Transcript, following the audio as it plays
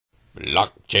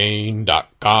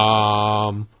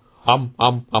Blockchain.com.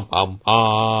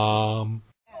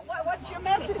 What's your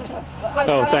message?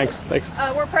 Oh, thanks.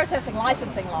 We're protesting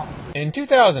licensing laws. In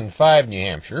 2005, New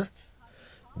Hampshire,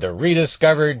 the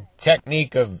rediscovered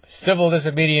technique of civil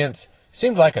disobedience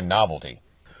seemed like a novelty.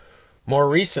 More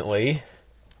recently,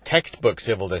 textbook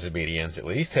civil disobedience, at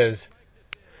least, has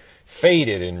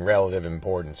faded in relative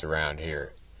importance around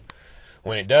here.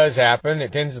 When it does happen,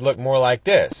 it tends to look more like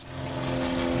this.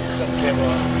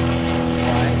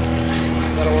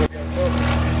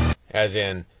 As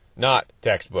in, not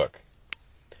textbook.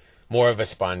 More of a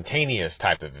spontaneous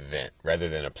type of event, rather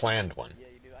than a planned one.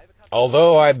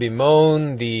 Although I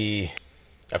bemoan the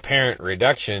apparent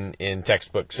reduction in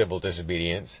textbook civil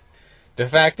disobedience, the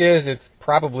fact is it's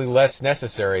probably less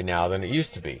necessary now than it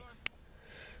used to be.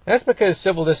 That's because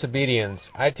civil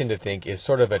disobedience, I tend to think, is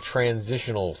sort of a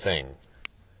transitional thing.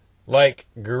 Like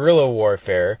guerrilla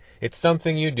warfare, it's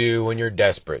something you do when you're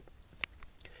desperate.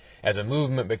 As a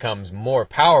movement becomes more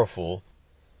powerful,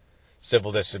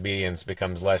 civil disobedience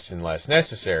becomes less and less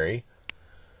necessary.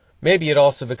 Maybe it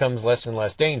also becomes less and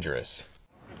less dangerous.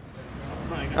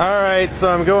 Alright,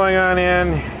 so I'm going on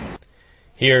in.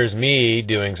 Here's me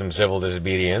doing some civil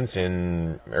disobedience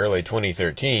in early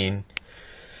 2013.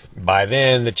 By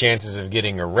then, the chances of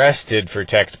getting arrested for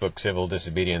textbook civil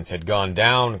disobedience had gone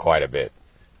down quite a bit.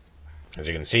 As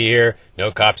you can see here,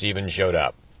 no cops even showed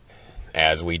up,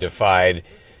 as we defied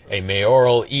a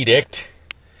mayoral edict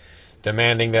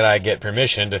demanding that I get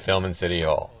permission to film in City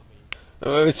Hall.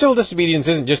 Civil disobedience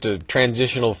isn't just a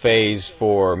transitional phase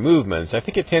for movements. I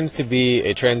think it tends to be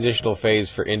a transitional phase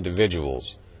for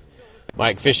individuals.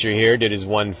 Mike Fisher here did his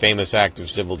one famous act of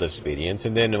civil disobedience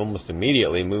and then almost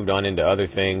immediately moved on into other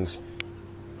things,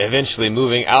 eventually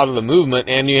moving out of the movement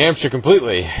and New Hampshire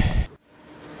completely.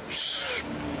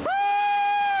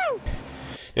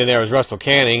 Then there was Russell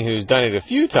Canning, who's done it a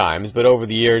few times, but over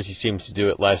the years he seems to do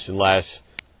it less and less.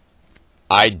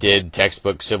 I did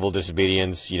textbook civil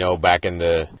disobedience, back in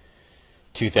the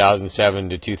 2007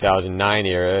 to 2009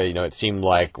 era. It seemed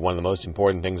like one of the most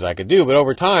important things I could do. But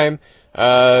over time,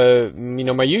 my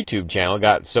YouTube channel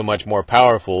got so much more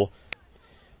powerful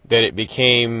that it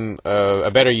became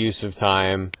a better use of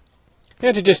time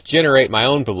to just generate my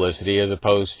own publicity as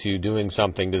opposed to doing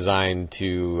something designed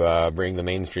to bring the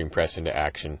mainstream press into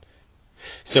action.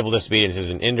 Civil disobedience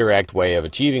is an indirect way of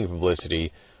achieving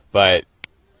publicity, but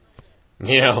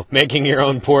making your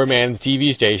own poor man's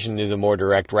TV station is a more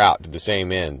direct route to the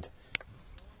same end.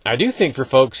 I do think for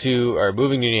folks who are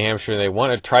moving to New Hampshire and they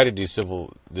want to try to do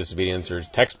civil disobedience, or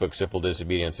textbook civil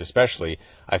disobedience especially,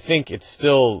 I think it's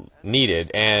still needed.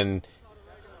 And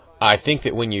I think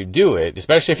that when you do it,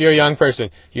 especially if you're a young person,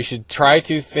 you should try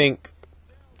to think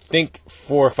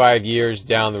 4 or 5 years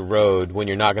down the road when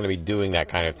you're not going to be doing that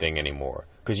kind of thing anymore,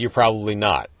 because you're probably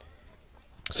not.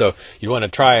 So you want to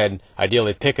try and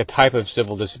ideally pick a type of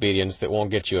civil disobedience that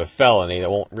won't get you a felony,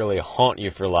 that won't really haunt you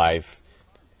for life.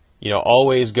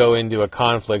 Always go into a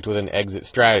conflict with an exit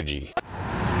strategy.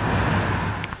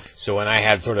 So when I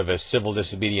had sort of a civil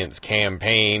disobedience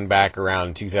campaign back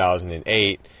around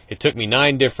 2008, it took me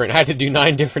I had to do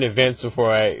 9 different events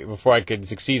before I could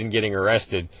succeed in getting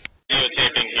arrested.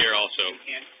 Videotaping here also. You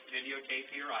can't videotape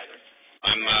here either.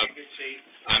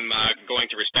 I'm going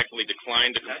to respectfully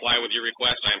decline to comply with your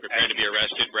request. I am prepared to be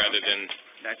arrested rather than...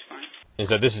 That's fine. And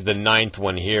so this is the 9th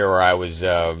one here where I was,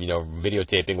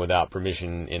 videotaping without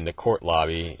permission in the court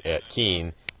lobby at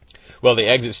Keene. Well, the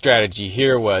exit strategy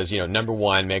here was, number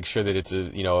one, make sure that it's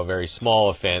a very small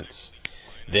offense.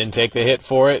 Then take the hit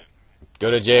for it, go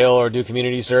to jail or do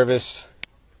community service,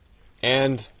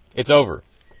 and it's over.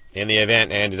 In the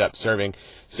event, I ended up serving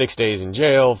 6 days in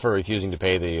jail for refusing to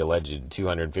pay the alleged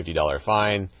 $250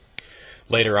 fine.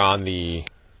 Later on, the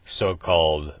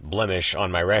so-called blemish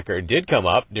on my record did come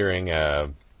up during a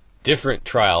different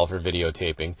trial for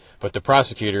videotaping, but the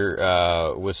prosecutor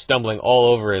was stumbling all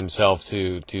over himself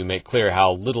to make clear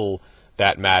how little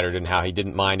that mattered and how he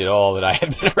didn't mind at all that I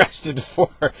had been arrested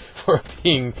for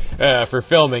filming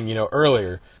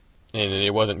earlier, and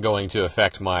it wasn't going to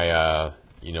affect my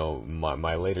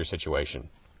my later situation.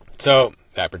 So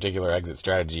that particular exit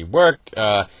strategy worked,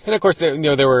 and of course there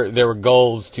were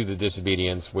goals to the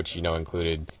disobedience, which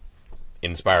included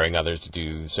inspiring others to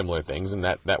do similar things, and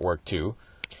that worked too.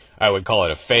 I would call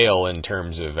it a fail in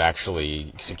terms of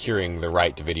actually securing the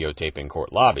right to videotape in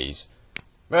court lobbies,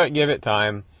 but give it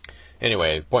time.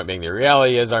 Anyway, the point being, the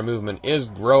reality is our movement is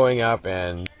growing up,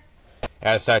 and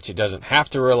as such, it doesn't have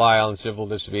to rely on civil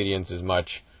disobedience as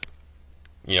much.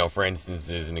 For instance,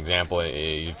 as an example,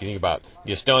 if you think about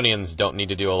the Estonians, don't need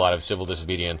to do a lot of civil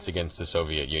disobedience against the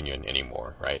Soviet Union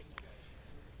anymore, right?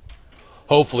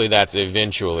 hopefully that's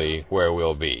eventually where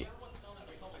we'll be.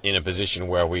 In a position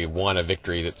where we won a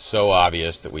victory that's so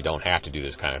obvious that we don't have to do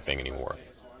this kind of thing anymore.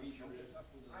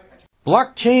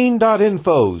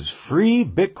 Blockchain.info's free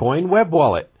Bitcoin web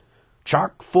wallet,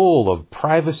 chock full of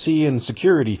privacy and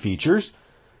security features,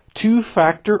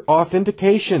 two-factor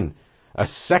authentication, a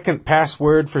second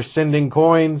password for sending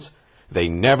coins. They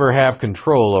never have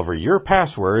control over your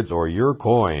passwords or your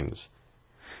coins.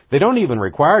 They don't even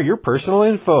require your personal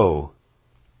info.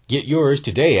 Get yours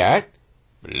today at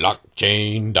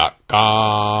blockchain.com.